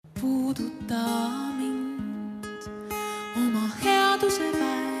puuduta mind oma headuse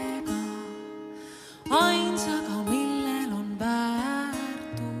väega, ainsaga, millel on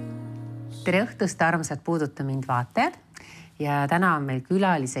väärtus. Tere õhtust, armsad Puuduta mind vaatajad. Ja täna on meil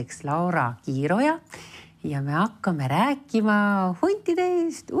külaliseks Laura Kiiroja ja me hakkame rääkima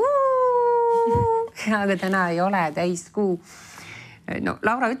huntidest. Aga täna ei ole täiskuu. No,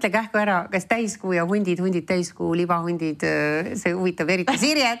 Laura, ütle kähku ära, kas täiskuu ja hundid täiskuu, libahundid, see huvitab eriti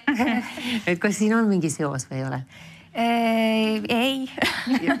Sirjet. Et kas siin on mingi seos või ei ole? Ei.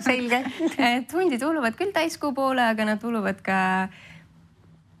 Selge. Et hundid uluvad küll täiskuu poole, aga nad uluvad ka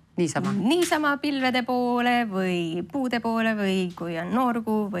niisama pilvede poole või puude poole või kui on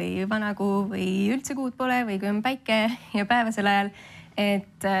noorkuu või vanakuu või üldse kuud pole või kui on päike ja päevasel ajal.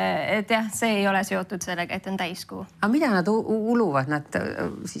 Et jah, see ei ole seotud sellega, et on täiskuu. Aga mida nad uluvad? Nad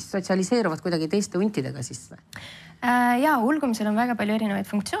siis sotsialiseeruvad kuidagi teiste huntidega sisse? Ja, ulgumisel on väga palju erinevaid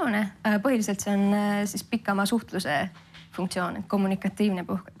funktsioone. Põhiliselt see on siis pikama suhtluse funktsioon, kommunikatiivne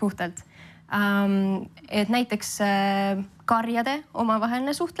puhtalt. Et näiteks karjade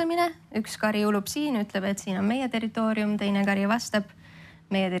omavaheline suhtlemine. Üks kari ulub siin, ütleb, et siin on meie territoorium, teine kari vastab.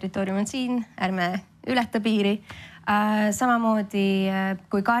 Meie territoorium on siin, ärme ületa piiri. Samamoodi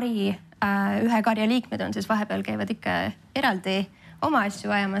kui ühe karja liikmed on, siis vahepeal käivad ikka eraldi oma asju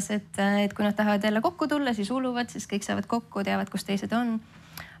ajamas, et kui nad tahavad jälle kokku tulla, siis uluvad, siis kõik saavad kokku, teavad, kus teised on.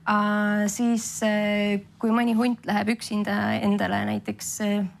 Siis kui mõni hunt läheb üksinda endale näiteks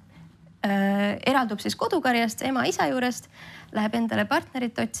eraldub siis kodukarjast, ema-isa juurest, läheb endale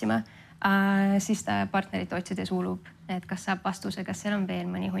partnerit otsima, siis ta partnerit otsides ulub, et kas saab vastuse, kas seal on veel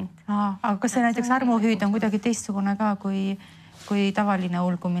mõni hunt. Aga kas see näiteks armuhüüd on kuidagi teistsugune ka kui tavaline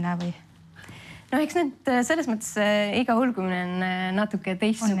ulgumine või? No eks need selles mõttes iga ulgumine on natuke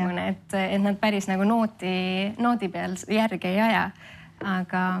teistsugune, et nad päris nagu noodi peal järge ei aja.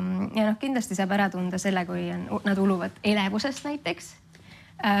 Aga ja kindlasti saab ära tunda selle, kui nad uluvad elevusest näiteks,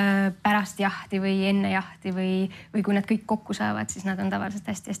 pärast jahti või enne jahti või kui nad kõik kokku saavad, siis nad on tavaliselt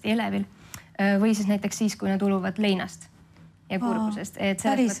hästi-hästi elevil. Või siis näiteks siis, kui nad uluvad leinast ja kurbusest. Et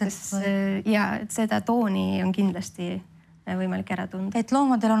seda tooni on kindlasti võimalik ära tunda. Et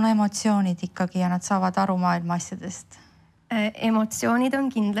loomadel on emotsioonid ikkagi ja nad saavad aru maailma asjadest? Emotsioonid on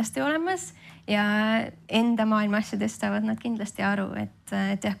kindlasti olemas ja enda maailma asjadest saavad nad kindlasti aru, et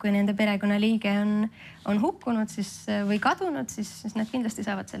jah, kui nende perekonnaliige on hukkunud või kadunud, siis nad kindlasti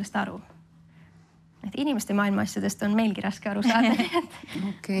saavad sellest aru. Et inimeste maailma asjadest on meilgi raske aru saada.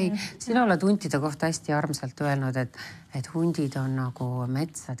 Okei. Sina oled huntide kohta hästi armsalt öelnud, et hundid on nagu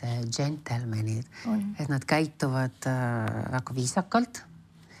metsade džentelmenid. Et nad käituvad väga viisakalt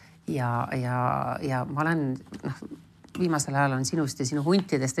ja ma olen viimasel ajal on sinust ja sinu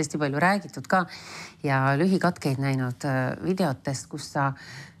huntidest hästi palju räägitud ka ja lühikatkeid näinud videotest, kus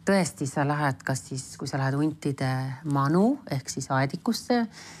tõesti sa lähed, kas siis, kui sa lähed huntide manu ehk siis aedikusse,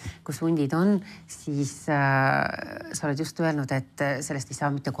 kus hundid on, siis sa oled just öelnud, et sellest ei saa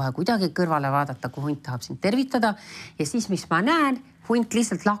mitte kohe kuidagi kõrvale vaadata, kui hunt tahab sind tervitada ja siis, mis ma näen, hunt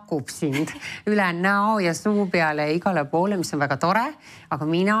lihtsalt lakub sind üle näo ja suu peale ja igale poole, mis on väga tore, aga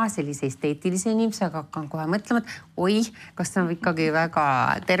mina sellise esteetilise inimesega hakkan kohe mõtlema, et oi, kas see on ikkagi väga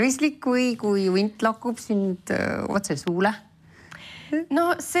tervislik, kui hunt lakub sind otse suule?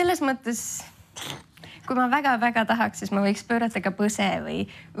 No selles mõttes, kui ma väga-väga tahaks, siis ma võiks pöörata ka põse või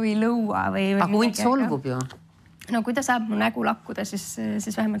lõua või aga hunt solvub ju. No kui ta saab mu nägu lakkuda, siis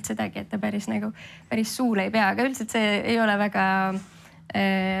vähemalt sedagi, et ta päris suule ei pea, aga üldiselt see ei ole väga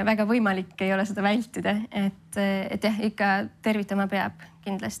võimalik, ei ole seda vältida, et jah, ikka tervitama peab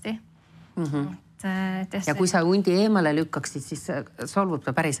kindlasti. Ja kui sa hundi eemale lükkaksid, siis solvub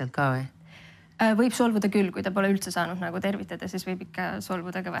ta päriselt ka või? Võib solvuda küll, kui ta pole üldse saanud nagu tervitada, siis võib ikka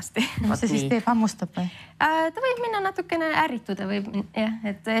solvuda kõvasti. Mis see siis teeb, hammustab või? Ta võib minna natukene ärrituda või jah,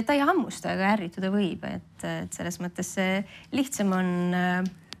 et ta ei hammusta, aga ärrituda võib, et selles mõttes lihtsam on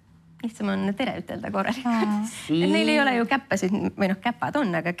tere ütelda korralikult. Neil ei ole ju käppasid või käpad on,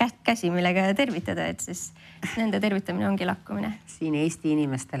 aga käsi, millega tervitada, et siis nende tervitamine ongi lakkumine. Siin Eesti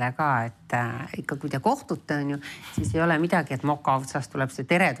inimestele ka, et ikka kui te kohtute on ju, siis ei ole midagi, et moka otsast tuleb see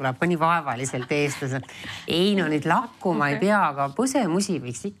tere, tuleb ka nii vaevaliselt eestlaselt. Ei, no nüüd lakkuma ei pea, aga põsemusi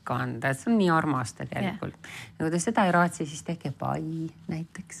võiks ikka anda, et see on nii armas tegelikult. Ja kui te seda ei raatsi, siis tehke pai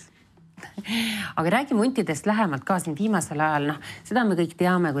näiteks. Aga räägime huntidest lähemalt ka siin viimasel ajal. Seda me kõik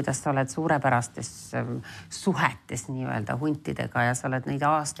teame, kuidas sa oled suurepärastes suhetes nii-öelda huntidega ja sa oled neid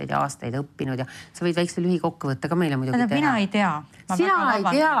aastaid ja aastaid õppinud ja sa võid väikse lühikokkuvõtte ka meile muidugi teha. Mina ei tea. Sina ei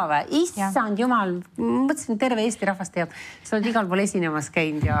tea või? Issand jumal, mõtlesin, terve Eesti rahvast teab. Sa oled igal pool esinemas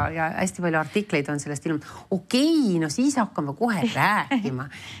käinud ja hästi palju artikleid on sellest ilmselt. Okei, no siis hakkame kohe rääkima.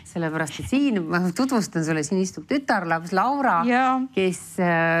 Sellepärast, et siin ma tutvustan sulle, siin istub tütarlaps Laura, kes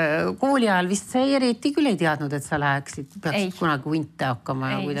kooli ajal vist sa eriti küll ei teadnud, et sa läheksid, peaksid kunagi hunte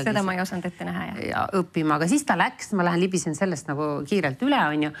hakkama. Ei, seda ma ei osanud ette näha. Ja õppima, aga siis ta läks, ma lähen libisen sellest nagu kiirelt üle,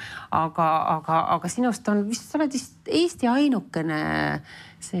 on ju. Aga sinust on vist, sa oled vist Eesti ainukene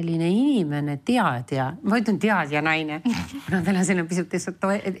selline inimene teadja, ma ütlen teadja naine, kuna teil on selline pisut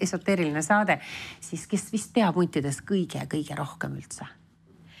esoteeriline saade, siis kes vist teab huntidest kõige rohkem üldse?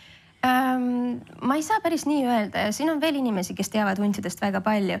 Ma ei saa päris nii öelda ja siin on veel inimesi, kes teavad huntidest väga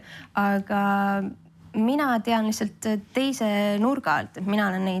palju, aga mina tean lihtsalt teise nurga alt, et mina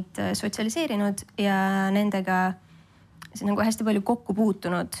olen neid sotsialiseerinud ja nendega nagu hästi palju kokku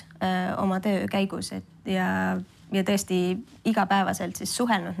puutunud oma töö käigus ja tõesti igapäevaselt siis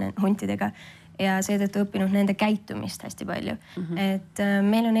suhelnud huntidega ja seetõttu õppinud nende käitumist hästi palju. Et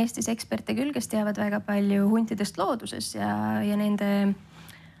meil on Eestis eksperte küll, kes teavad väga palju huntidest looduses ja nende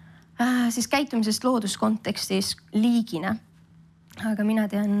siis käitumisest looduskontekstis liigina. Aga mina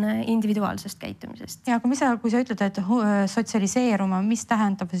tean individuaalsest käitumisest. Ja aga kui sa ütled, et sotsialiseeruma, mis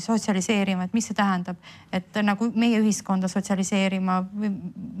tähendab sotsialiseerima, et mis see tähendab? Et nagu meie ühiskonda sotsialiseerima või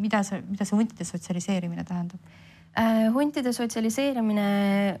mida see huntide sotsialiseerimine tähendab? Huntide sotsialiseerimine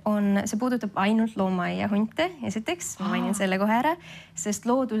see puudutab ainult loomaaia hunte. Esiteks, ma mainin selle kohe ära, sest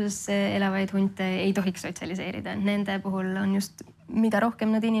looduses elavaid hunte ei tohiks sotsialiseerida. Nende puhul on just, mida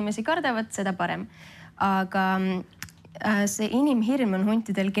rohkem nad inimesi kardavad, seda parem. Aga see inimhirm on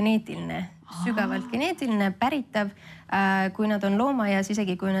huntidel geneetiline, sügavalt geneetiline, päritav. Kui nad on loomaaias,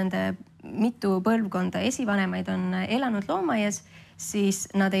 isegi kui nende mitu põlvkonda esivanemaid on elanud loomaaias, siis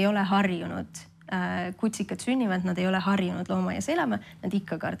nad ei ole harjunud. Kutsikad sünnivad, nad ei ole harjunud loomaias elama, nad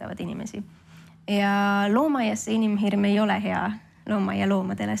ikka kardavad inimesi. Ja loomaias see inimhirm ei ole hea loomaia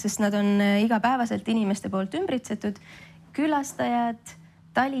loomadele, sest nad on igapäevaselt inimeste poolt ümbritsetud, külastajad,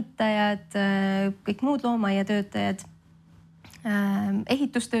 talitajad, kõik muud loomaia töötajad,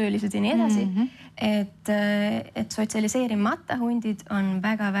 ehitustöölised ja nii edasi. Et sotsialiseerimata hundid on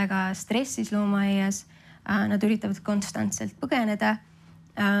väga-väga stressis loomaaias, nad üritavad konstantselt põgeneda,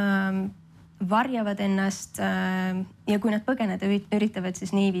 varjavad ennast ja kui nad põgeneda üritavad, siis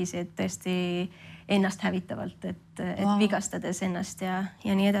niiviisi, et tõesti ennast hävitavalt, et vigastades ennast ja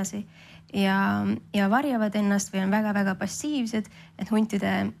nii edasi. Ja varjavad ennast või on väga-väga passiivsed, et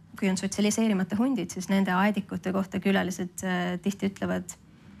huntide, kui on sotsialiseerimata hundid, siis nende aedikute kohta külalised tihti ütlevad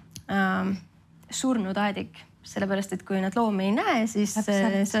surnud aedik. Sellepärast, et kui nad loomi ei näe, siis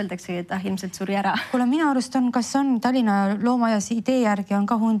öeldakse, et ilmselt suri ära. Kuule, minu arust on, kas on Tallinna loomaajas idee järgi on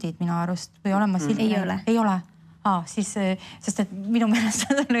ka hundid minu arust või olema silt? Ei ole. Ei ole? Siis, sest et minu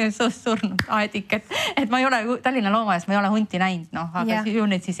meelest on surnud aedik, et ma ei ole Tallinna loomaajas, ma ei ole hunti näinud, aga ju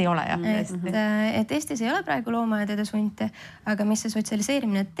neid siis ei ole. Et Eestis ei ole praegu loomaaedades hunte, aga mis see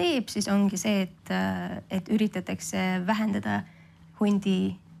sotsialiseerimine teeb, siis ongi see, et üritatakse vähendada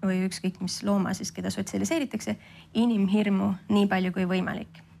hundi või ükskõik mis looma siis, keda sotsialiseeritakse, inimhirmu nii palju kui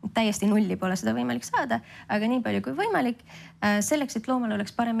võimalik. Täiesti nulli pole seda võimalik saada, aga nii palju kui võimalik selleks, et loomal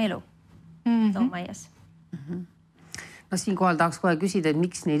oleks parem elu loomaias. No siinkohal tahaks kohe küsida, et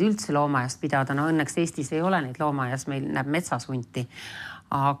miks neid üldse loomaaiast pidada? No õnneks Eestis ei ole neid loomaaias, meil näeb metsas hunti.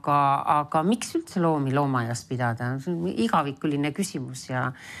 Aga miks üldse loomi loomaaiast pidada? See on igavikuline küsimus ja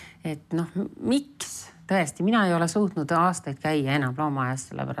et miks? Tõesti, mina ei ole suutnud aastaid käia enam loomaajas,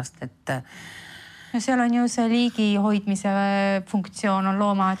 sellepärast, et seal on ju see liigi hoidmise funktsioon on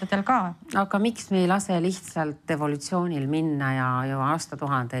loomaaedadel ka. Aga miks me ei lase lihtsalt evolutsioonil minna ja ju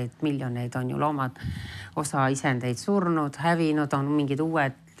aastatuhandeid, miljoneid on ju loomad osa isendeid surnud, hävinud, on mingid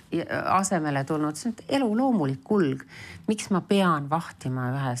uued asemele tulnud. See on elu loomulik kulg. Miks ma pean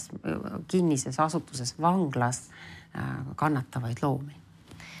vahtima ühes kinnises asutuses vanglas kannatavaid loomi?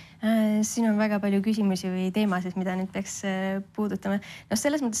 Siin on väga palju küsimusi või teemasid, mida nüüd peaks puudutama.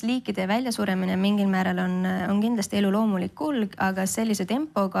 Selles mõttes liikide väljasuremine mingil määral on kindlasti elu loomulik kulg, aga sellise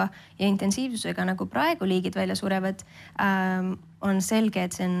tempoga ja intensiivsusega, nagu praegu liigid välja surevad, on selge,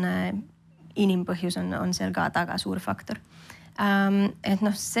 et see on inimpõhjus on seal ka taga suur faktor. Et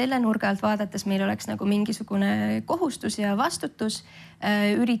selle nurga alt vaadates meil oleks nagu mingisugune kohustus ja vastutus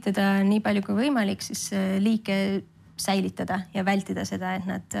üritada nii palju kui võimalik siis liike säilitada ja vältida seda,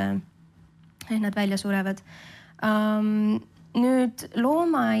 et nad välja surevad. Nüüd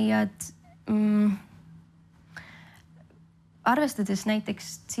loomaaiad, arvestades näiteks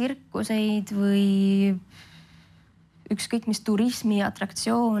tsirkuseid või ükskõik mis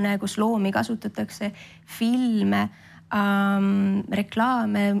turismiatraktsioone, kus loomi kasutatakse, filme,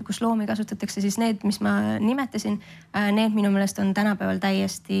 reklaame, kus loomi kasutatakse, siis need, mis ma nimetasin, need minu meelest on tänapäeval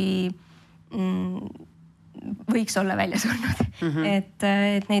täiesti võiks olla välja surnud. Et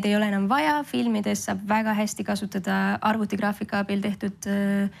neid ei ole enam vaja. Filmides saab väga hästi kasutada arvutigraafika abil tehtud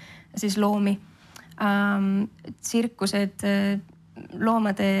siis loomi. Tsirkused,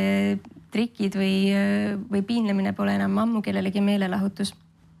 loomade trikid või piinlemine pole enam ammu kellelegi meelelahutus.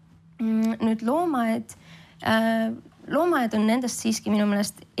 Nüüd loomaaed on nendest siiski minu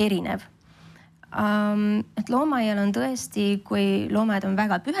meelest erinev. Et loomaaial on tõesti, kui loomaaiad on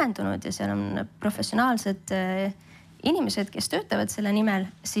väga pühendunud ja seal on professionaalsed inimesed, kes töötavad selle nimel,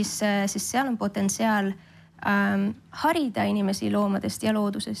 siis seal on potentsiaal harida inimesi loomadest ja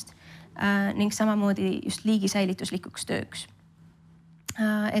loodusest ning samamoodi just liigisäilituslikuks tööks.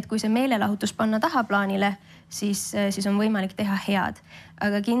 Et kui see meelelahutus panna tahaplaanile, siis on võimalik teha head.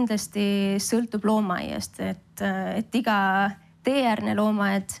 Aga kindlasti sõltub loomaaiast, et iga teeäärne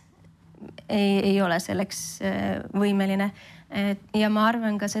loomaaed ei ole selleks võimeline. Ja ma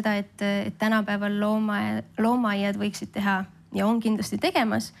arvan ka seda, et tänapäeval loomaaiad võiksid teha ja on kindlasti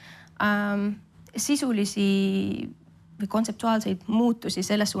tegemas sisulisi või kontseptuaalseid muutusi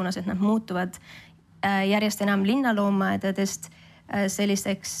selles suunas, et nad muutuvad järjest enam linnaloomaedadest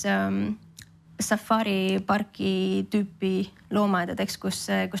selliseks safariparki tüüpi loomaedadeks, kus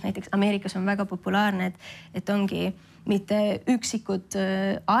näiteks Ameerikas on väga populaarne, et ongi mitte üksikud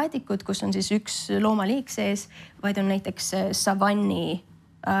aedikud, kus on siis üks loomaliik sees, vaid on näiteks savanni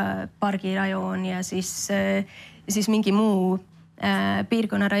pargirajoon ja siis mingi muu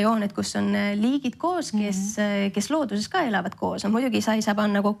piirkonna rajoon, et kus on liigid koos, kes looduses ka elavad koos. Muidugi sa ei saa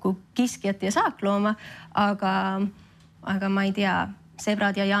panna kokku kiskjat ja saaklooma, aga ma ei tea,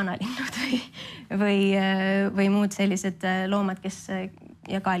 sebrad ja jaanalinnud või muud sellised loomad,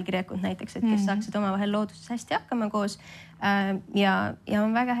 ja kaelkirjakud näiteks, et kes saaksid omavahel looduses hästi hakkama koos. Ja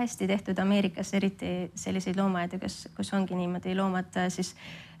on väga hästi tehtud Ameerikas eriti selliseid loomaaidu, kus ongi niimoodi loomad siis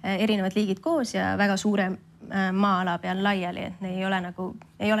erinevad liigid koos ja väga suure maa-ala peal laiali, et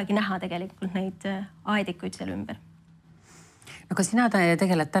ei olegi näha tegelikult neid aedikuid seal ümber. Aga sina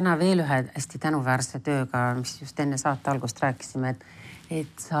tegeled täna veel ühe hästi tänuväärse tööga, mis just enne saate algust rääkisime,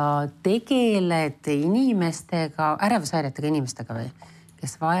 et sa tegeled inimestega, ärevushäiretega inimestega või?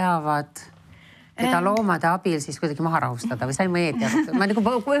 Kes vajavad teda loomade abil siis kuidagi maha rahustada või sai meediat? Ma nagu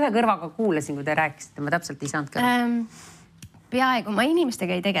ühe kõrvaga kuulasin, kui te rääkisite, ma täpselt ei saanud ka. Peaaegu, ma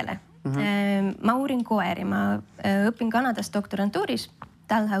inimestega ei tegele. Ma uurin koeri, ma õpin Kanadas doktorantuuris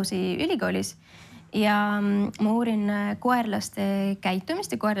Dalhousie ülikoolis ja ma uurin koerlaste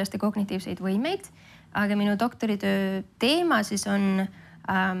käitumist ja koerlaste kognitiivseid võimeid, aga minu doktoritöö teema siis on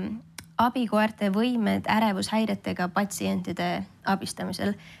abikoerte võimed ärevushäiretega patsientide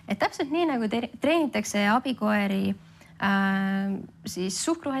abistamisel. Et täpselt nii nagu treenitakse abikoeri siis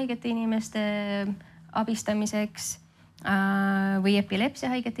suhkruhaigete inimeste abistamiseks või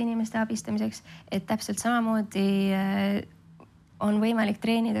epilepsiahaigete inimeste abistamiseks, et täpselt samamoodi on võimalik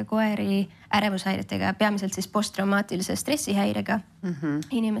treenida koeri ärevushäiretega, peamiselt siis posttraumaatilise stressihäirega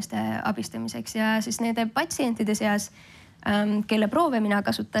inimeste abistamiseks ja siis nende patsientide seas, kelle proove mina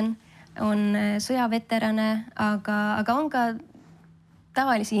kasutan, on sõjaveterane, aga on ka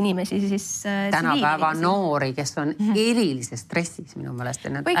tavalisi inimesi siis tänapäeva noori, kes on erilises stressis minu meelest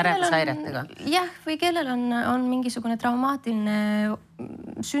ärevushäiretega. Jah, või kellel on mingisugune traumaatiline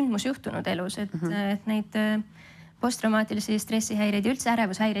sündmus juhtunud elus, et neid posttraumaatilisi stressihäireid ja üldse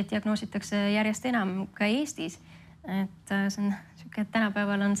ärevushäireid diagnoositakse järjest enam ka Eestis. Et see on siuke, et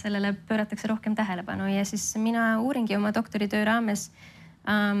tänapäeval on sellele pööratakse rohkem tähelepanu ja siis mina uuringi oma doktoritöö raames,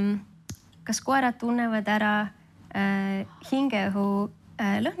 kas koerad tunnevad ära hingeõhu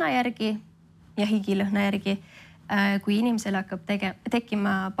lõhna järgi ja higilõhna järgi, kui inimesel hakkab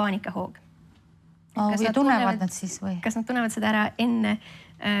tekkima paanikahoog. Ja tunnevad nad siis või? Kas nad tunnevad seda ära enne,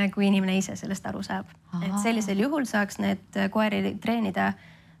 kui inimene ise sellest aru saab. Et sellisel juhul saaks need koeri treenida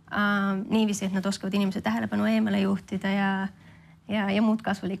niiviisi, et nad oskavad inimese tähelepanu eemale juhtida ja muud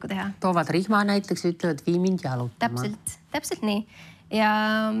kasulikku teha. Toovad rihma näiteks, ütlevad vii mind jalutama. Täpselt nii.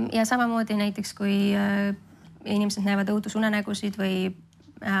 Ja samamoodi näiteks, kui inimesed näevad õudusunenägusid või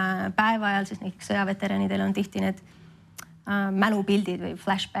päeva ajal, siis näiteks sõjaveteranidel on tihti need mälupildid või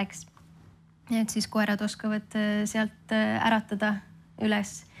flashbacks. Et siis koerad oskavad sealt äratada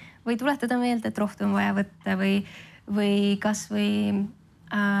üles või tuletada meelde, et rohtu on vaja võtta või kas või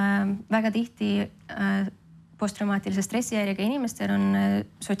väga tihti posttraumaatilise stressihäirega inimestel on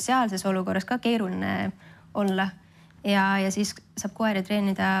sotsiaalses olukorras ka keeruline olla ja siis saab koeri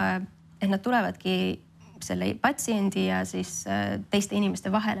treenida, et nad tulevadki selle patsiendi ja siis teiste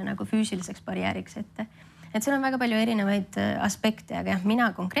inimeste vahele nagu füüsiliseks barjääriks ette. Et seal on väga palju erinevaid aspekte, aga jah, mina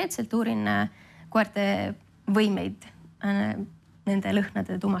konkreetselt uurin koerte võimeid nende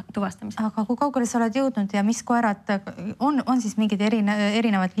lõhnade tuvastamisel. Aga kui kaugele sa oled jõudnud ja mis koerad on siis mingid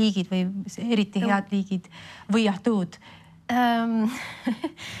erinevad liigid või eriti head liigid või jah, tõud?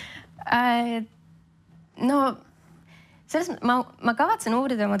 No selles ma kavatsen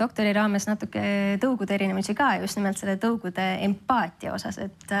uurida oma doktori raames natuke tõugude erinevusi ka just nimelt selle tõugude empaatia osas,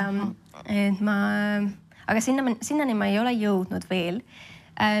 et aga sinnani ma ei ole jõudnud veel.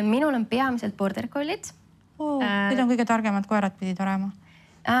 Minul on peamiselt border collied. Need on kõige targemad koerad pidid olema.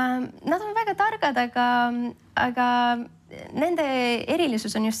 Nad on väga targad, aga nende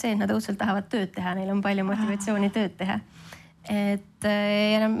erilisus on just see, et nad õudselt tahavad tööd teha. Neil on palju motivatsiooni tööd teha. Et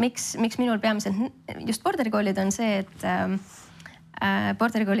ja miks minul peamiselt just border collied on see, et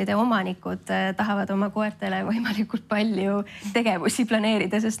border collide omanikud tahavad oma koertele võimalikult palju tegevusi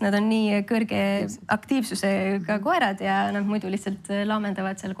planeerida, sest nad on nii kõrge aktiivsusega koerad ja nad muidu lihtsalt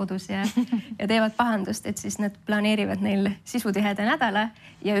laamendavad seal kodus ja teevad pahandust, et siis nad planeerivad neil sisutiheda nädala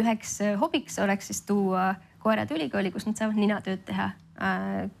ja üheks hobiks oleks siis tuua koerad ülikooli, kus nad saavad ninatööd teha.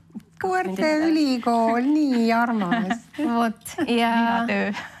 Koerte ülikool, nii armas. Vot, ja...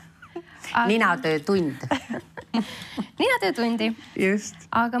 Ninatöö. Ninatöö tund. Ninatöö tundi. Just.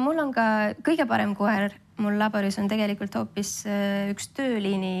 Aga mul on ka kõige parem koer. Mul laboris on tegelikult hoopis üks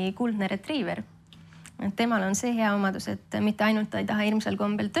tööliini kuldne retriiver. Temal on see hea omadus, et mitte ainult ta ei taha hirmsal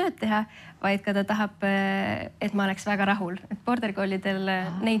kombel tööd teha, vaid ka ta tahab, et ma oleks väga rahul. Et border collidel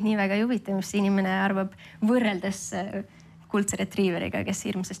neid nii väga ei huvita, mis inimene arvab võrreldes kuldse retriiveriga, kes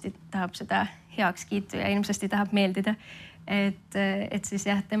hirmsasti tahab seda heaks kiitu ja hirmsasti tahab meeldida. Et siis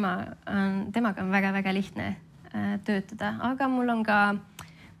jah, temaga on väga-väga lihtne töötada, aga mul on ka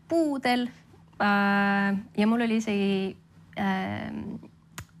puudel ja mul oli isegi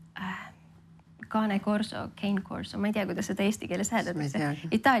Cane Corso, ma ei tea, kuidas seda eesti keeles häädatakse.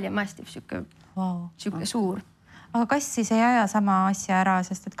 Itaalia mastiff, siuke suur. Aga kass siis ei aja sama asja ära,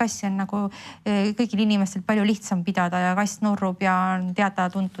 sest et kassi on nagu kõigil inimestel palju lihtsam pidada ja kass nurrub ja on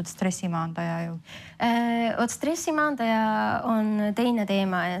teada-tuntud stressimaandaja ju. Stressimaandaja on teine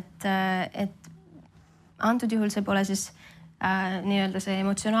teema, et antud juhul see pole siis nii-öelda see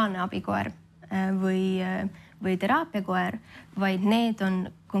emotsionaalne abikoer või teraapiakoer, vaid need on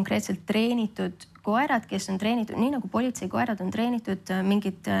konkreetselt treenitud koerad, kes on treenitud, nii nagu politseikoerad on treenitud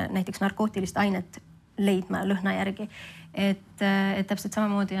mingit näiteks narkootilist ainet leidma lõhna järgi. Et täpselt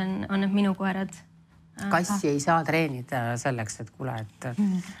samamoodi on need minu koerad. Kassi ei saa treenida selleks, et kuule, et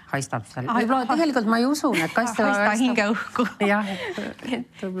haistab seal. Võib-olla tegelikult ma ei usu, et kass haistab hinge õhku.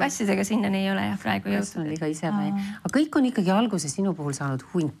 Kassidega sinnani ei ole jah praegu jõudnud. Kass on liiga ise või. Aga kõik on ikkagi alguse sinu puhul saanud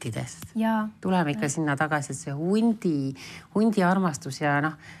huntidest. Tuleme ikka sinna tagasi, et see hundi armastus ja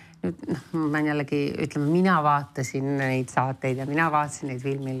nüüd ma jällegi ütleme, mina vaatasin neid saateid ja mina vaatasin neid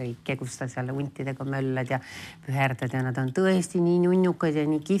filmilõike, kus ta seal huntidega möllad ja püherdad ja nad on tõesti nii nunnukad ja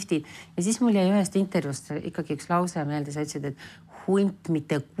nii kiftid. Ja siis mul jäi ühest intervjuust ikkagi üks lause meelde, sa ütlesid, et hunt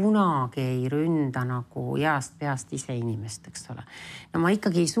mitte kunagi ei ründa nagu heast peast ise inimest, eks ole. No ma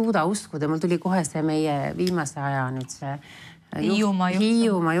ikkagi ei suuda uskuda, mul tuli kohe see meie viimase aja nüüd see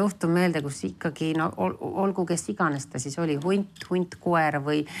Hiiumaa juhtum meelde, kus ikkagi, olgu kes iganes ta siis oli, hunt, koer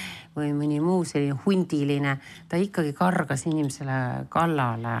või mõni muu selline hundiline, ta ikkagi kargas inimesele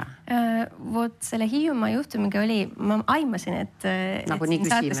kallale. Vot selle Hiiumaa juhtumiga oli, ma aimasin, et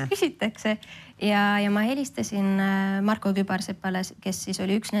saates küsitakse ja ma helistasin Marko Kübarsepale, kes siis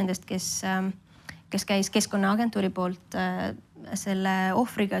oli üks nendest, kes käis Keskkonnaagentuuri poolt selle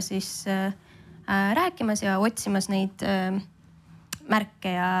ohvriga siis rääkimas ja otsimas neid märke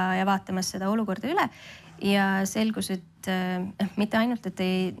ja vaatamas seda olukorda üle ja selgus, et mitte ainult, et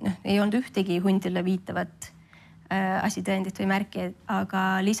ei olnud ühtegi hundile viitavat asitõendit või märki,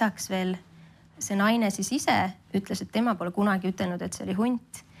 aga lisaks veel see naine siis ise ütles, et tema pole kunagi ütelnud, et see oli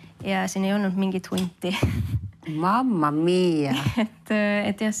hunt ja siin ei olnud mingit hunti. Mamma mia!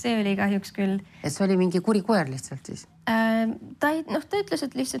 Et jah, see oli kahjuks küll. Et see oli mingi kuri koer lihtsalt siis? Ta ütles,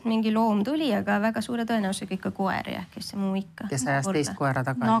 et lihtsalt mingi loom tuli, aga väga suure tõenäosusega ikka koer ja kes see muu ikka. Kes ajas teist koera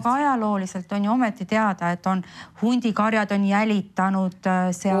tagasi. No aga ajalooliselt on ju ometi teada, et on hundikarjad on jälitanud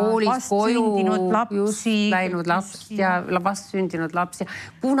seal vastsündinud lapsi. Läinud laps ja vastsündinud laps ja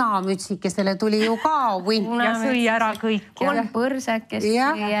punamütsikesele tuli ju ka hunt. Ja sõi ära kõik. 3 põrsakest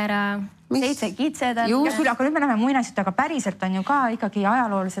sõi ära. 7 kitsedat. Aga nüüd me näeme muinasjutt, aga päriselt on ju ka ikkagi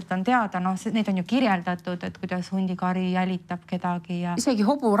ajalooliselt on teada, neid on ju kirjeldatud, et kuidas hundikari jälitab kedagi ja... Isegi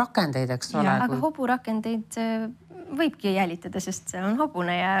hoburakendeid, eks ole. Aga hoburakendeid võibki jälitada, sest see on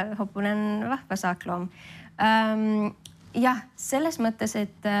hobune ja hobune on vahva saakloom. Jah, selles mõttes,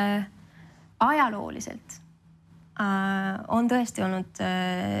 et ajalooliselt on tõesti olnud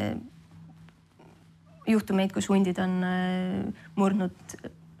juhtumeid, kus hundid on murdnud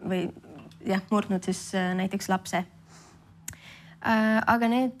siis näiteks lapse. Aga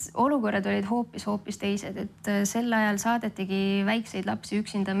need olukorrad olid hoopis teised, et sel ajal saadetigi väikseid lapsi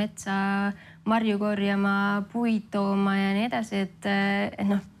üksinda metsa marju korjama, puid tooma ja nii edasi, et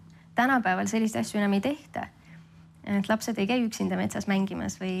tänapäeval sellist asju enam ei tehta. Et lapsed ei käi üksinda metsas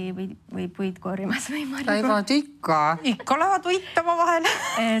mängimas või puid korjamas või marju. Käivad ikka lähevad võitama vahel.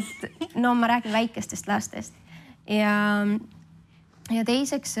 Et ma räägin väikestest lastest ja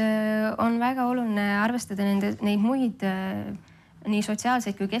teiseks on väga oluline arvestada neid muid nii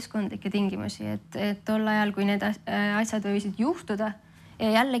sotsiaalseid kui keskkondlikke tingimusi, et tol ajal, kui need asjad võisid juhtuda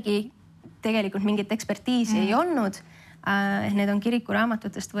ja jällegi tegelikult mingit ekspertiisi ei olnud, need on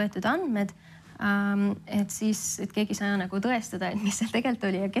kirikuraamatutest võetud andmed, et siis et keegi saa nagu tõestada, et mis seal tegelikult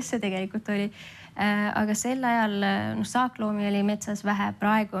oli ja kes see tegelikult oli. Aga sel ajal saakloomi oli metsas vähe,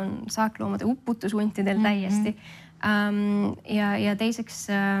 praegu on saakloomade uputus huntidel täiesti. Ja teiseks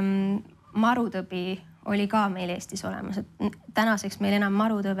marutõbi oli ka meil Eestis olemas, et tänaseks meil enam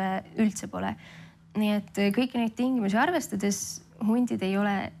marutõbe üldse pole. Nii et kõiki neid tingimusi arvestades hundid ei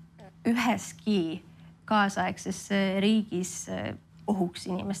ole üheski kaasaegses riigis ohuks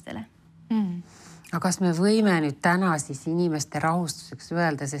inimestele. Aga kas me võime nüüd täna siis inimeste rahustuseks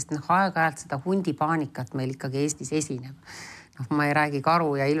öelda, sest aeg-ajalt seda hundipaanikat meil ikkagi Eestis esineb. Ma ei räägi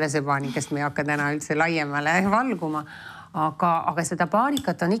karu ja ilvese paanikast, me ei hakka täna üldse laiemale valguma, aga seda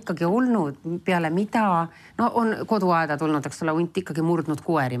paanikat on ikkagi olnud peale mida, on koduaeda tulnud, eks ole, hunt ikkagi murdnud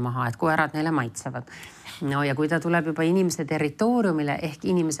koeri maha, et koerad neile maitsevad. Ja kui ta tuleb juba inimese territooriumile ehk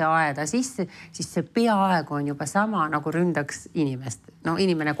inimese aeda sisse, siis see peaaegu on juba sama nagu ründaks inimest.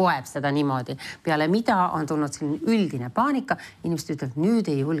 Inimene koeb seda niimoodi. Peale mida on tulnud selline üldine paanika. Inimesed ütlevad,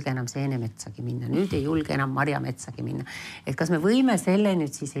 nüüd ei julge enam seenemetsagi minna, nüüd ei julge enam marjametsagi minna. Et kas me võime selle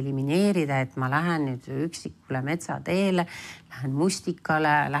nüüd siis elimineerida, et ma lähen nüüd üksikule metsateele, lähen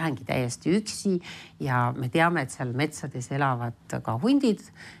mustikale, lähengi täiesti üksi ja me teame, et seal metsades elavad ka hundid,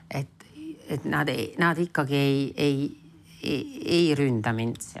 et nad ikkagi ei ründa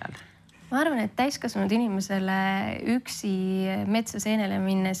mind seal. Ma arvan, et täiskasvanud inimesele üksi metsaseenele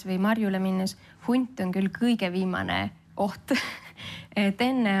minnes või marjule minnes hunt on küll kõige viimane oht. Et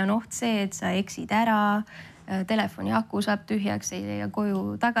enne on oht see, et sa eksid ära, telefoni aku saab tühjaks, ei leia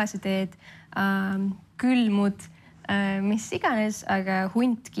koju tagasi teed, külmud, mis iganes, aga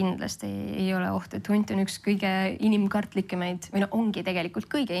hunt kindlasti ei ole oht, et hunt on üks kõige inimkartlikemaid või ongi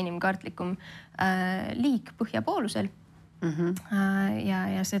tegelikult kõige inimkartlikum liik põhjapoolusel.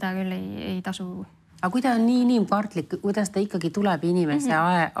 Ja seda küll ei tasu. Aga kui ta on nii inimkartlik, kuidas ta ikkagi tuleb inimese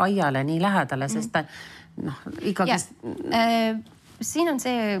aiale nii lähedale, sest ta ikkagi... Siin on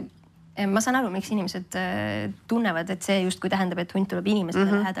see, ma saan aru, miks inimesed tunnevad, et see just kui tähendab, et hunt tuleb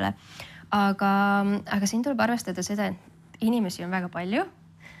inimesele lähedale. Aga siin tuleb arvestada seda, et inimesi on väga palju.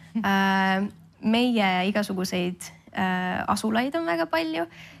 Meie igasuguseid asulaid on väga palju,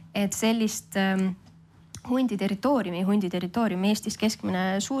 et sellist hundi territooriumi Eestis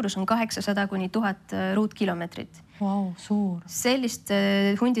keskmine suurus on 800 kuni 1000 ruutkilomeetrit. Wow, suur. Sellist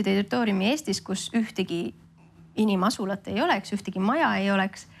hundi territooriumi Eestis, kus ühtegi inimasulat ei oleks, ühtegi maja ei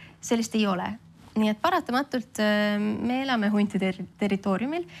oleks, sellist ei ole. Nii et paratamatult me elame hundi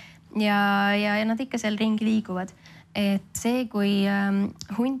territooriumil ja nad ikka seal ringi liiguvad. Et see, kui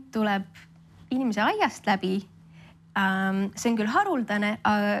hunt tuleb inimese aiast läbi, see on küll haruldane,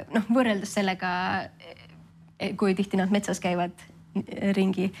 võrreldes sellega, kui tihti nad metsas käivad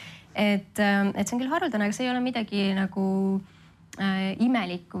ringi. Et see on küll haruldane, aga see ei ole midagi nagu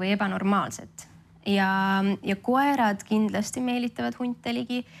imelikku või ebanormaalset. Ja koerad kindlasti meelitavad hunte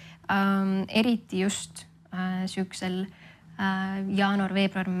ligi, eriti just süüksel jaanuar,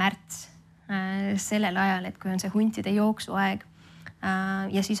 veebruar, märts, sellel ajal, et kui on see huntide jooksuaeg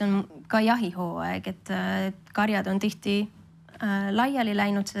ja siis on ka jahihooaeg, et karjad on tihti laiali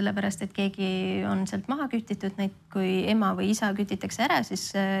läinud, sellepärast, et keegi on sealt maha kütitud, neid kui ema või isa kütitakse ära, siis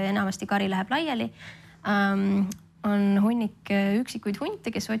enamasti kari läheb laiali. On hunnik üksikuid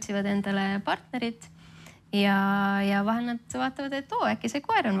hunte, kes otsivad endale partnerit ja vahel nad vaatavad, et äkki see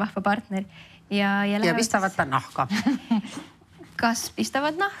koer on vahva partner. Ja pistavad ta nahka. Kas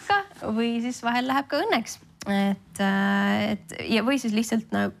pistavad nahka või siis vahel läheb ka õnneks. et ja või siis lihtsalt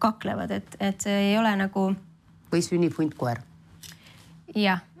nagu kaklevad, et see ei ole nagu. Või sünnib hunt-koer.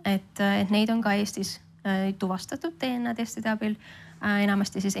 Jah, et neid on ka Eestis tuvastatud DNA testide abil.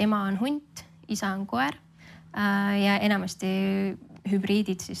 Enamasti siis ema on hunt, isa on koer ja enamasti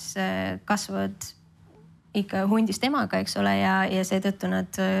hübriidid siis kasvavad ikka hundist emaga, eks ole, ja seetõttu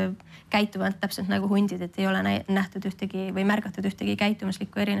nad käituvad täpselt nagu hundid, et ei ole nähtud ühtegi või märgatud ühtegi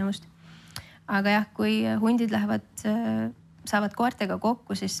käitumuslikku erinevust. Aga jah, kui hundid saavad koertega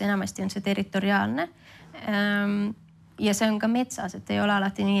kokku, siis enamasti on see territoriaalne. Ja see on ka metsas, et ei ole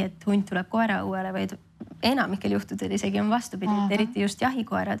alati nii, et hunt tuleb koera õuele, vaid enamikel juhtudel isegi on vastupidi, et eriti just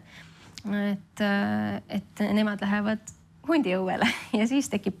jahikoerad. Et nemad lähevad hundi õuele ja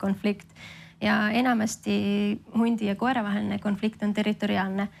siis tekib konflikt. Ja enamasti hundi ja koera vaheline konflikt on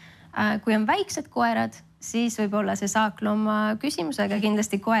territoriaalne. Kui on väiksed koerad, siis võib olla see saaklooma küsimus, aga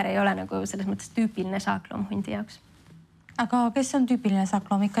kindlasti koer ei ole nagu selles mõttes tüüpiline saakloom hundi jaoks. Aga kes on tüüpiline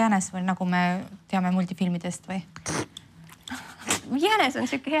saakloom? Ikka jänes või nagu me teame multifilmidest või? Jänes on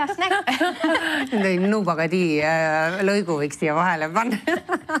siuke hea snäkk. Nubagadi lõigu võiks siia vahele panna.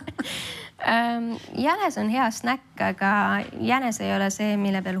 Jänes on hea snäkk, aga jänes ei ole see,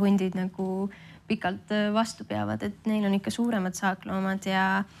 mille peal hundid nagu pikalt vastu peavad, et neil on ikka suuremad saakloomad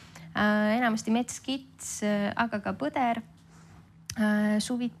ja enamasti metskits, aga ka põder,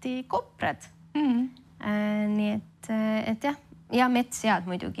 suviti koprad. Nii et jah, ja metssead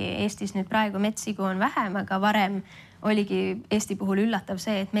muidugi. Eestis nüüd praegu metssigu on vähem, aga varem oligi Eesti puhul üllatav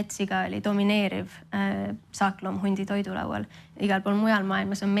see, et metssiga oli domineeriv saakloom hundi toidulaual. Igal pool mujal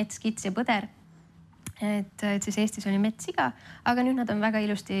maailmas on metskits ja põder. Et siis Eestis oli metssiga, aga nüüd nad on väga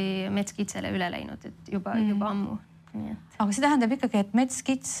ilusti metskitsele üle läinud, et juba ammu. Aga see tähendab ikkagi, et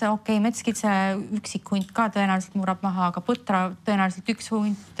metskitse üksik hunt ka tõenäoliselt murab maha, aga põtra tõenäoliselt üks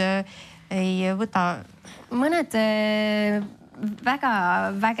hunt ei võta. Mõned väga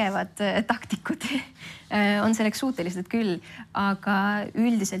vägevad taktikud on selleks suutelised küll, aga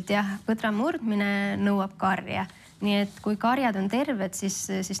üldiselt jah, põtra murdmine nõuab karja. Nii et kui karjad on terved,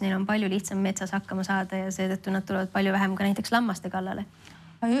 siis neil on palju lihtsam metsas hakkama saada ja seetõttu nad tulevad palju vähem ka näiteks lammaste kallale.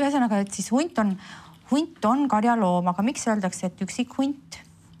 Ühesõnaga, et siis hunt on karjaloom, aga miks öeldakse, et üksik hunt?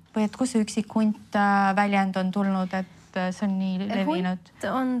 Või et kus see üksik hunt väljend on tulnud, et see on nii levinud? Hunt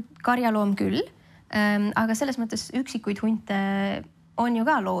on karjaloom küll, aga selles mõttes üksikuid hunte on ju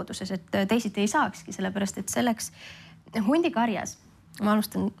ka looduses, et teisiti ei saakski, sellepärast et selleks hundikarjas, ma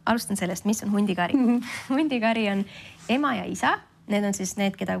alustan sellest, mis on hundikari. Hundikari on ema ja isa, need on siis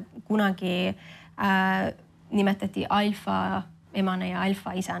need, keda kunagi nimetati alfa emane ja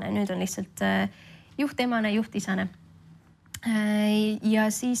alfa isane, nüüd on lihtsalt juhtemane, juhtisane. Ja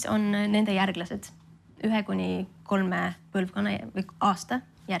siis on nende järglased, 1-3 põlvkonna või aasta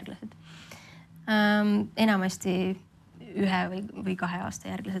järglased. Enamasti 1 või 2 aasta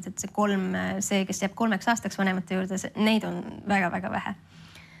järglased, et see, kes jääb 3 aastaks vanemate juurde, neid on väga-väga vähe.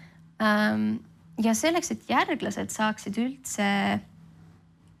 Ja selleks, et järglased saaksid üldse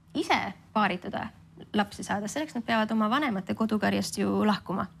ise paarituda, lapsi saada, selleks nad peavad oma vanemate kodukarjast ju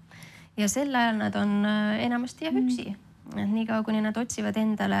lahkuma. Ja sel ajal nad on enamasti ja üksi. Nii kaua, kuni nad otsivad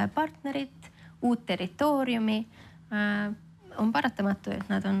endale partnerit, uut territooriumi, on paratamatu,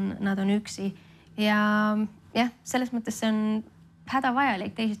 et nad on üksi. Ja jah, selles mõttes see on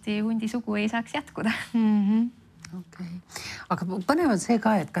hädavajalik, teisiti hundi sugu ei saaks jätkuda. Okay. Aga põnev on see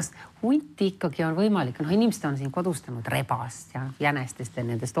ka, et kas hunti ikkagi on võimalik, inimesed on siin kodustanud rebast ja jänestest ja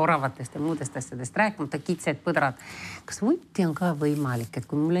nendest oravatest ja muudest asjadest rääkimata, kitsed, põdrad. Kas hunti on ka võimalik, et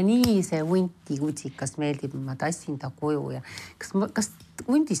kui mulle nii see hunti kutsikas meeldib, ma tassin ta koju ja kas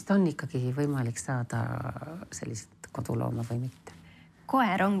hundist on ikkagi võimalik saada sellist kodulooma või mitte?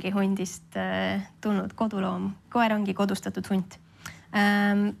 Koer ongi hundist tulnud koduloom. Koer ongi kodustatud hunt.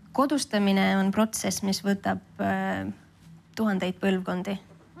 Kodustamine on protsess, mis võtab 1000 põlvkondi.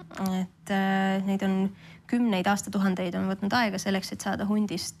 Et neid on 10 aastatuhandeid on võtnud aega selleks, et saada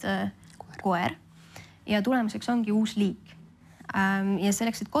hundist koer. Ja tulemuseks ongi uus liik. Ja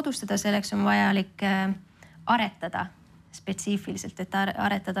selleks, et kodustada, selleks on vajalik aretada spetsiifiliselt, et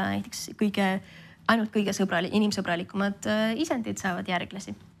aretada näiteks ainult kõige inimsõbralikumad isendid saavad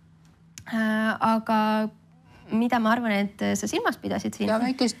järglasi. Aga mida ma arvan, et sa silmas pidasid siin? Ja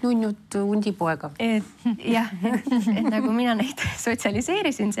väikest nunnut hundipoega. Jah, et nagu mina neid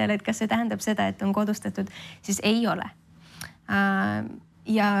sotsialiseerisin seal, et kas see tähendab seda, et on kodustatud, siis ei ole.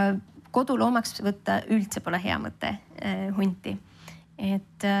 Ja koduloomaks võtta üldse pole hea mõte hunti.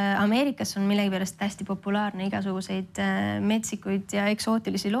 Et Ameerikas on millegi pärast hästi populaarne igasuguseid metsikuid ja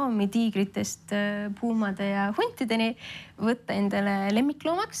eksootilisi loomi tiigritest, puumade ja huntideni võtta endale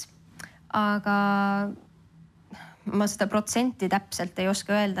lemmikloomaks. Aga ma seda protsenti täpselt ei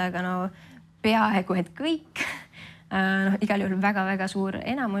oska öelda, aga no peaaegu et kõik, igal juhul väga-väga suur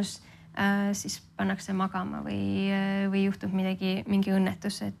enamus, siis pannakse magama või juhtub mingi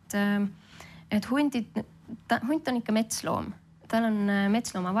õnnetus, et hunt on ikka metsloom. Tal on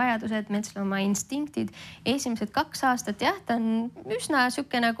metslooma vajadused, metslooma instinktid. Esimesed 2 aastat, jah, ta on üsna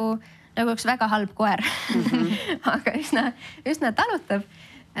siuke nagu üks väga halb koer, aga üsna talutab.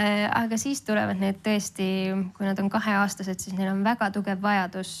 Aga siis tulevad need tõesti, kui nad on 2-aastased, siis neil on väga tugev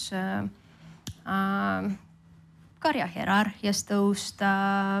vajadus karja hierarhias tõusta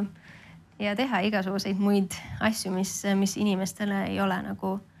ja teha igasuguseid muid asju, mis inimestele ei ole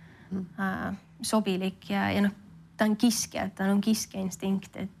nagu sobilik ja noh, ta on kiskja, tal on kiskja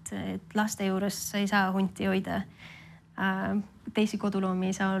instinkt, et laste juures sa ei saa hunti hoida, teisi koduloomi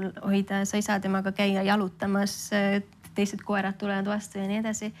ei saa hoida, sa ei saa temaga käia jalutamas, teised koerad tulevad vastu ja nii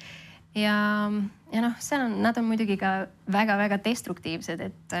edasi. Ja noh, nad on muidugi ka väga-väga destruktiivsed,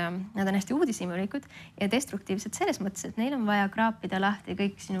 et nad on hästi uudishimulikud ja destruktiivsed selles mõttes, et neil on vaja kraapida lahti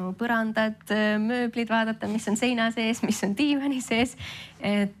kõik sinu põrandad, mööblid, vaadata, mis on seina sees, mis on diivani sees.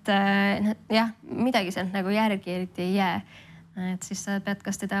 Et jah, midagi sealt nagu järgi eriti ei jää. Et siis sa pead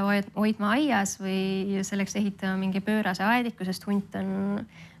kas teda hoidma aias või selleks ehitama mingi pöörase aediku, sest hunt on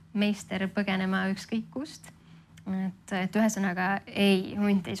meister põgenema ükskõik kust. Et ühesõnaga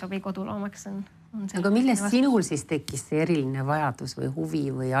hunt ei sobi koduloomaks. Aga millest sinul siis tekkis see eriline vajadus või huvi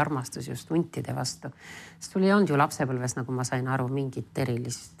või armastus just huntide vastu? Sul ei olnud ju lapsepõlves, nagu ma sain aru, mingit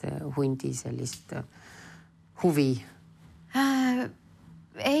erilist hundi sellist huvi?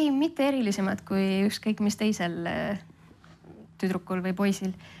 Ei, mitte erilisemad kui ükskõik mis teisel tüdrukul või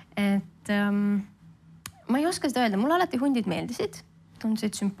poisil. Et ma ei oska seda öelda, mulle alati hundid meeldisid.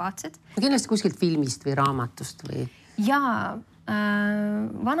 Tundusid sümpaatsed. Kindlasti kuskilt filmist või raamatust või? Jaa,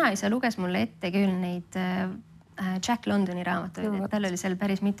 vanaisa luges mulle ette küll neid Jack Londoni raamatuid. Tal oli seal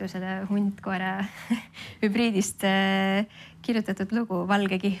päris mitu selle hunt-koera hübriidist kirjutatud lugu,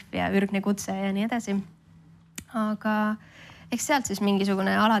 Valge kihv ja Ürgne kutse ja nii edasi. Aga eks sealt siis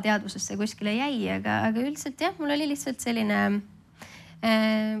mingisugune alateadvusesse kuskile jäi, aga üldiselt jah, mul oli lihtsalt selline...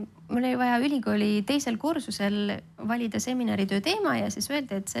 Mul oli vaja ülikooli teisel kursusel valida seminaritöö teema ja siis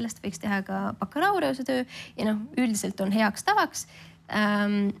öeldi, et sellest võiks teha ka bakalaureuse töö ja noh, üldiselt on heaks tavaks,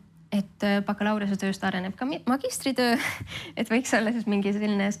 et bakalaureuse tööst areneb ka magistritöö, et võiks olla siis mingi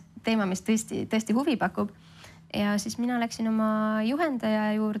selline teema, mis tõesti huvi pakub. Ja siis mina läksin oma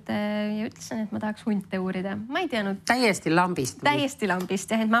juhendaja juurde ja ütlesin, et ma tahaks hunte uurida. Ma ei teadnud. Täiesti lambist? Täiesti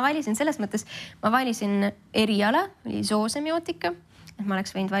lambist, jah. Et ma valisin selles mõttes, ma valisin eriala, oli zoosemiotika. Et ma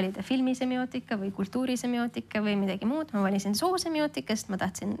oleks võinud valida filmisemiotika või kultuurisemiotika või midagi muud. Ma valisin zoosemiotika, sest ma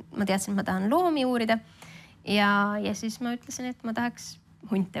teadsin, et ma tahan loomi uurida. Ja siis ma ütlesin, et ma tahaks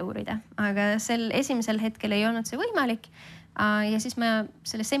hunte uurida. Aga sel esimesel hetkel ei olnud see võimalik. Ja siis ma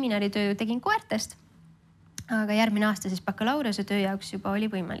selle seminaritöö tegin koertest. Aga järgmine aasta siis bakalaureuse töö jaoks juba oli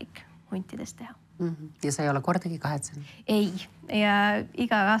võimalik huntidest teha. Ja sa ei ole kordagi kahetsenud? Ei. Ja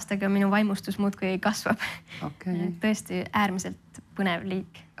iga aastaga minu vaimustus muudkui kasvab. Okay. Tõesti äärmiselt põnev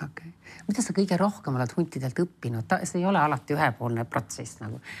liik. Okay. Mida sa kõige rohkem oled huntidelt õppinud? See ei ole alati ühepoolne protsess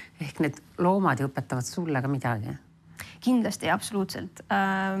nagu. Ehk need loomad õpetavad sulle ka midagi? Kindlasti, absoluutselt.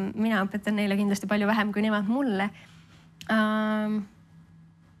 Mina õpetan neile kindlasti palju vähem kui nemad mulle.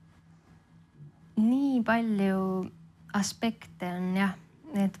 Nii palju aspekte on jah,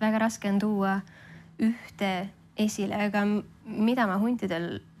 et väga raske on tuua ühte esile, aga mida ma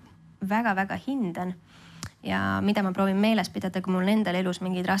huntidel väga-väga hindan ja mida ma proovin meeles pidada, kui mul endal elus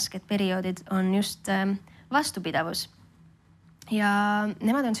mingid rasked perioodid, on just vastupidavus. Ja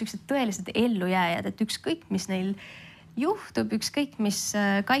nemad on sellised tõelised ellujääjad, et ükskõik, mis neil juhtub, ükskõik, mis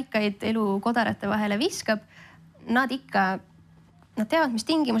kaikaid elu kodarate vahele viskab, nad teavad, mis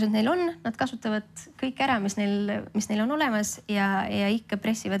tingimused neil on, nad kasutavad kõik ära, mis neil on olemas ja ikka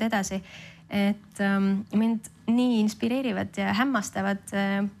pressivad edasi. Et mind nii inspireerivad ja hämmastavad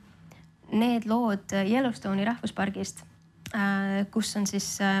need lood Yellowstone'i rahvuspargist, kus on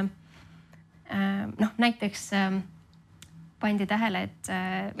siis näiteks pandi tähele, et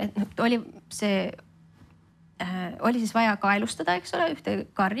oli siis vaja kaelustada, eks ole, ühte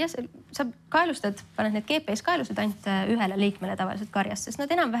karja. Sa kaelustad, paned need GPS kaelused ainult ühele liikmele tavaliselt karjast, sest nad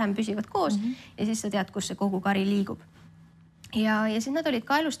enam-vähem püsivad koos ja siis sa tead, kus see kogu kari liigub. Ja siis nad olid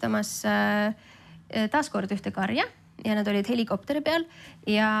kaelustamas taaskord ühte karja ja nad olid helikopteri peal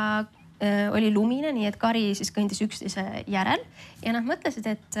ja oli lumine, nii et kari siis kõndis üksteise järel ja nad mõtlesid,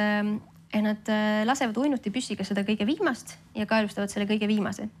 et nad lasevad uinutipüssiga seda kõige viimast ja kaelustavad selle kõige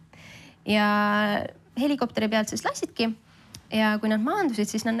viimase. Ja helikopteri pealt siis lasidki ja kui nad maandusid,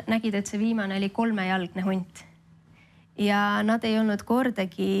 siis nad nägid, et see viimane oli 3-jalgne hunt. ja nad ei olnud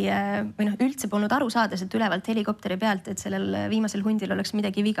kordagi või üldse polnud aru saada sealt ülevalt helikopteri pealt, et sellel viimasel hundil oleks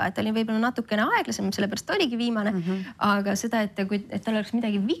midagi viga, et ta oli võib-olla natukene aeglasem, sellepärast ta oligi viimane, aga seda, et tal oleks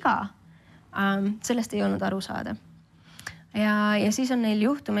midagi viga, sellest ei olnud aru saada. Ja siis on neil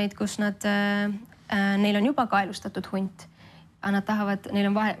juhtumeid, kus neil on juba kaelustatud hunt, aga nad tahavad,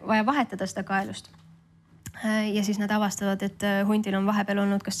 neil on vaja vahetada seda kaelust. Ja siis nad avastavad, et hundil on vahepeal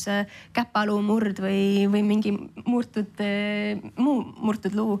olnud kas käpaluu murd või mingi murtud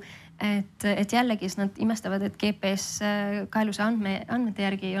luu. Et jällegi nad imestavad, et GPS kaeluse andmete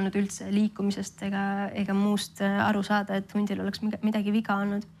järgi ei olnud üldse liikumisest ega muust aru saada, et hundil oleks midagi viga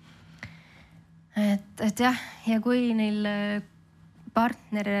olnud. Et jah, ja kui neil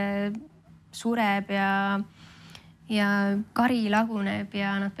partner sureb ja kari laguneb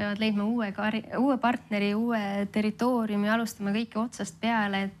ja nad peavad leidma uue partneri, uue territooriumi, alustama kõike otsast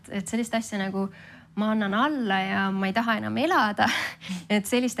peale, et sellist asja nagu ma annan alla ja ma ei taha enam elada, et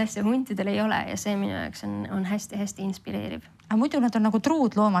sellist asja huntidel ei ole ja see minu jaoks on hästi-hästi inspireeriv. Aga muidu nad on nagu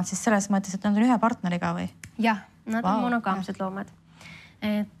truud loomad siis selles mõttes, et nad on ühe partneriga või? Jah, nad on monogaamsed loomad.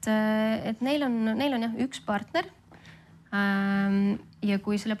 Et neil on jah üks partner. Ja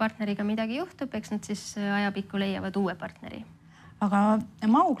kui selle partneriga midagi juhtub, eks nad siis ajapikku leiavad uue partneri. Aga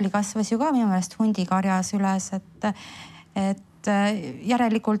Maugli kasvas ju ka minu meelest hundikarjas üles, et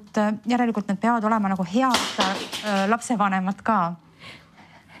järelikult need peavad olema nagu head lapsevanemad ka.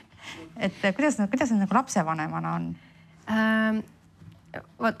 Et kuidas nad nagu lapsevanemana on?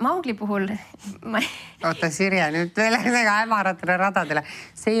 Maugli puhul... Oota, Sirje, nüüd veel hämaratele radadele.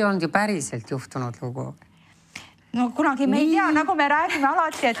 See ei olnud ju päriselt juhtunud lugu. No kunagi me ei tea, nagu me räägime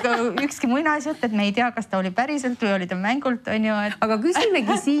alati, et ükski muinasjutt, et me ei tea, kas ta oli päriselt või oli ta mängult, on ju. Aga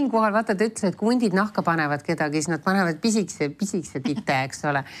küsimegi siinkohal, vaata, ta ütles, et kui hundid nahka panevad kedagi, siis nad panevad pisikse titte, eks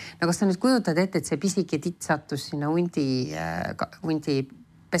ole. No kas sa nüüd kujutad ette, et see pisike titt sattus sinna hundi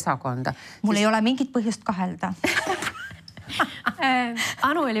pesakonda? Mul ei ole mingit põhjust kahelda.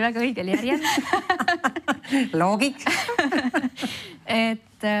 Anu oli väga õigel järjel. Loogik.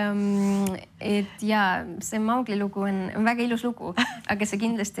 Et ja see Maugli lugu on väga ilus lugu, aga see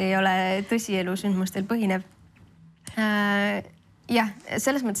kindlasti ei ole tõsielu sündmustel põhinev. Jah,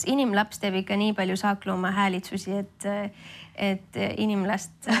 selles mõttes inimlaps teeb ikka nii palju saaklooma häälitsusi, et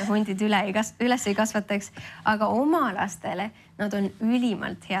inimlast hundid üles ei kasvataks, aga oma lastele nad on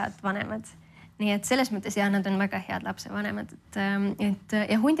ülimalt head vanemad. Nii et selles mõttes jah, nad on väga head lapsevanemad.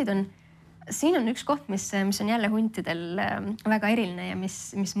 Ja hundid on, siin on üks koht, mis on jälle huntidel väga eriline ja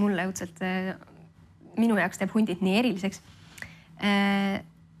mis mulle õudselt, minu jaoks teeb hundid nii eriliseks,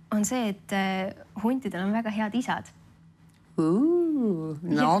 on see, et huntidel on väga head isad.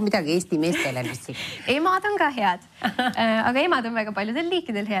 No midagi Eesti meestele vist. Emad on ka head, aga emad on väga paljudel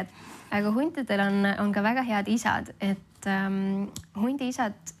liikidel head. Aga huntidel on ka väga head isad, et hundi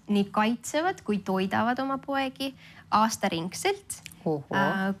isad nii kaitsevad kui toidavad oma poegi aastaringselt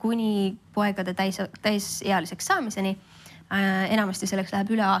kuni poegade täisealiseks saamiseni. Enamasti selleks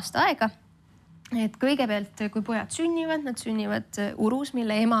läheb üle aasta aega. Et kõigepealt, kui pojad sünnivad, nad sünnivad urus,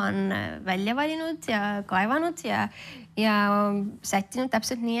 mille ema on välja valinud ja kaevanud ja sättinud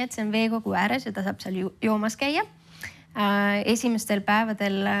täpselt nii, et see on veekogu ääres ja ta saab seal joomas käia. Esimestel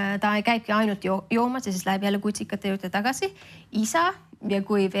päevadel ta käibki ainult joomas ja siis läheb jälle kutsikate juurde tagasi. Isa ja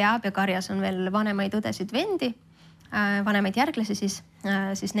kui veab ja karjas on veel vanemaid õdesid vendi, vanemaid järglasi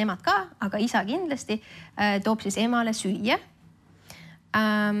siis nemad ka, aga isa kindlasti toob siis emale süüa.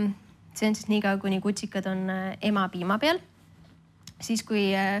 See on siis nii kaua, kuni kutsikad on ema piima peal. Siis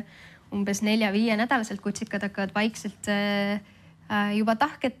kui umbes 4-5 nädalaselt kutsikad hakkavad vaikselt juba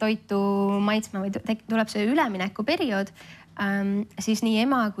tahket toitu maitsma või tuleb see ülemineku periood, siis nii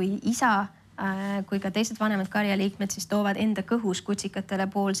ema kui isa kui ka teised vanemad karjaliikmed siis toovad enda kõhus kutsikatele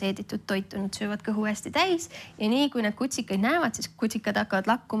poolseeditud toitu. Nad söövad kõhu hästi täis ja nii kui nad kutsikaid näevad, siis kutsikad hakkavad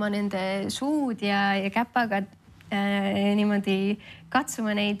lakkuma nende suud ja käpaga niimoodi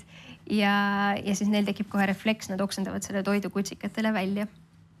katsuma neid ja siis neil tekib kohe refleks, nad oksendavad selle toidu kutsikatele välja.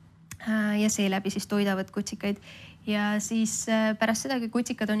 Ja seeläbi siis toidavad kutsikaid ja siis pärast seda, kui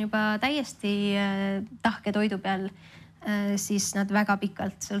kutsikad on juba täiesti tahke toidu peal, siis nad väga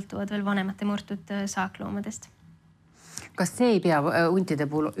pikalt sõltuvad veel vanemate murtud saakloomadest. Kas see ei pea huntide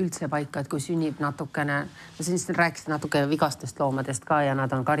puhul üldse paika, et kui sünnib natukene, rääkisid natuke vigastest loomadest ka ja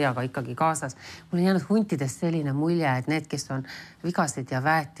nad on karjaga ikkagi kaasas. Mul on jäänud huntidest selline mulje, et need, kes on vigased ja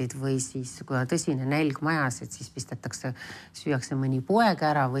väetid või siis kui on tõsine nälg majas, et siis pistetakse, süüakse mõni poeg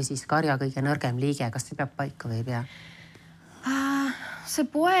ära või siis karja kõige nõrgem liige. Kas see peab paika või ei pea? See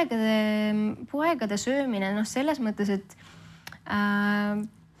poegade söömine, selles mõttes, et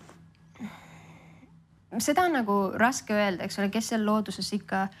seda on nagu raske öelda, eks ole, kes seal looduses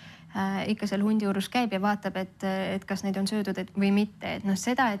ikka seal hundiurus käib ja vaatab, et kas neid on söödud või mitte. Et noh,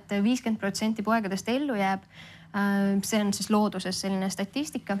 seda, et 50% poegadest ellu jääb, see on siis looduses selline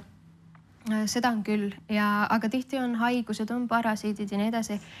statistika. Seda on küll, aga tihti on haigused, on parasiidid ja nii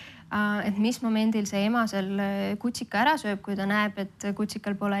edasi. Et mis momendil see ema seal kutsika ära sööb, kui ta näeb, et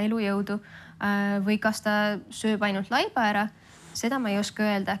kutsikal pole elujõudu või kas ta sööb ainult laiba ära. Seda ma ei oska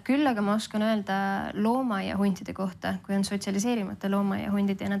öelda, küll aga ma oskan öelda loomaiahundide kohta, kui on sotsialiseerimata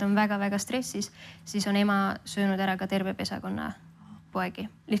loomaiahundid ja nad on väga-väga stressis, siis on ema söönud ära ka terve pesakonna poegi.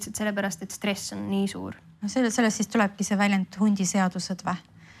 Lihtsalt sellepärast, et stress on nii suur. No sellest siis tulebki see väljend hundiseadused või?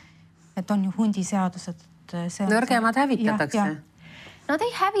 Et on ju hundiseadused. Nõrgemad hävitatakse. Nad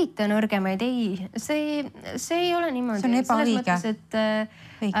ei hävita nõrgemaid, ei. See ei ole niimoodi. See on ebaõige. Selles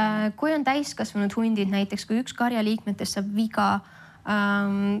mõttes, et kui on täiskasvanud hundid, näiteks kui üks karjaliikmetest saab viga,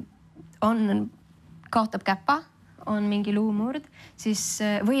 kaotab käpa, on mingi luumurd, siis,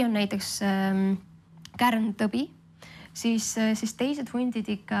 või on näiteks kärntõbi, siis teised hundid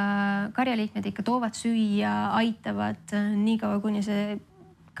ikka, karjaliikmed ikka toovad süüa, aitavad nii kaua, kuni see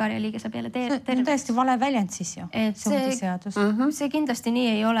karjaliige saab jälle terve. See on täiesti vale väljend siis ju, see hundiseadus. See kindlasti nii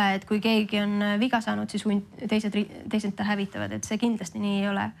ei ole, et kui keegi on viga saanud, siis teised ta hävitavad, et see kindlasti nii ei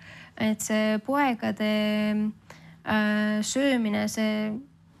ole. Et see poegade söömine, see,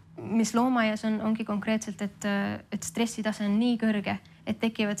 mis loomaaias ongi konkreetselt, et stressitase on nii kõrge, et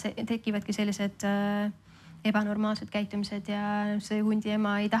tekivadki sellised ebanormaalsed käitumised ja see hundi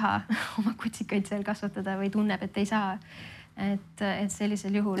ema ei taha oma kutsikaid seal kasvatada või tunneb, et ei saa. Et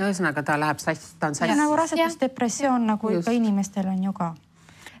sellisel juhul. Ühesõnaga ta läheb sassi, ta on sassi. Nagu rasedusdepressioon nagu ikka inimestel on ju ka.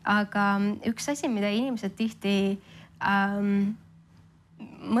 Aga üks asi, mida inimesed tihti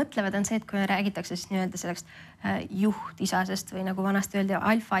mõtlevad, on see, et kui räägitakse siis nii-öelda selleks juhtisasest või nagu vanasti öeldi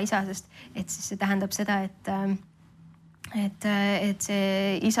alfaisasest, et siis see tähendab seda, et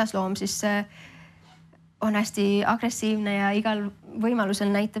see isasloom siis on hästi agressiivne ja igal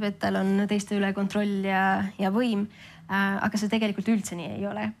võimalusel näitab, et tal on teiste üle kontroll ja võim. Aga see tegelikult üldse nii ei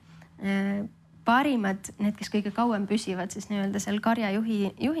ole. Parimad, need, kes kõige kauem püsivad, siis nii-öelda seal karja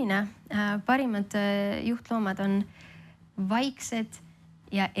juhina, parimad juhtloomad on vaiksed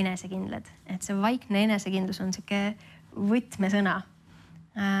ja enesekindlad. Et see vaikne enesekindlus on selline võtmesõna.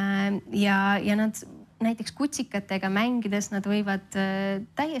 Ja nad näiteks kutsikatega mängides nad võivad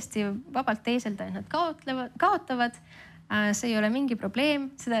täiesti vabalt teeselda, et nad kaotavad. See ei ole mingi probleem,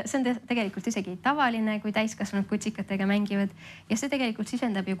 see on tegelikult isegi tavaline, kui täiskasvanud kutsikatega mängivad ja see tegelikult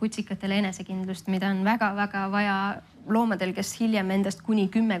sisendab ju kutsikatele enesekindlust, mida on väga-väga vaja loomadel, kes hiljem endast kuni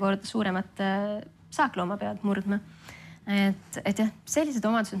 10 korda suuremat saaklooma peavad murdma. Et jah, sellised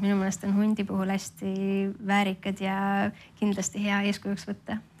omadused minu meelest on hundi puhul hästi väärikad ja kindlasti hea eeskujuks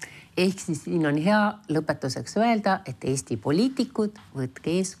võtta. Ehk siis siin on hea lõpetuseks öelda, et Eesti poliitikud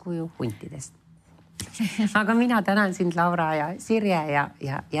võtke eeskuju huntidest. Aga mina tänan sind, Laura ja Sirje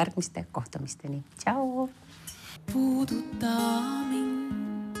ja järgmiste kohtumisteni. Tšau! Puuduta mind.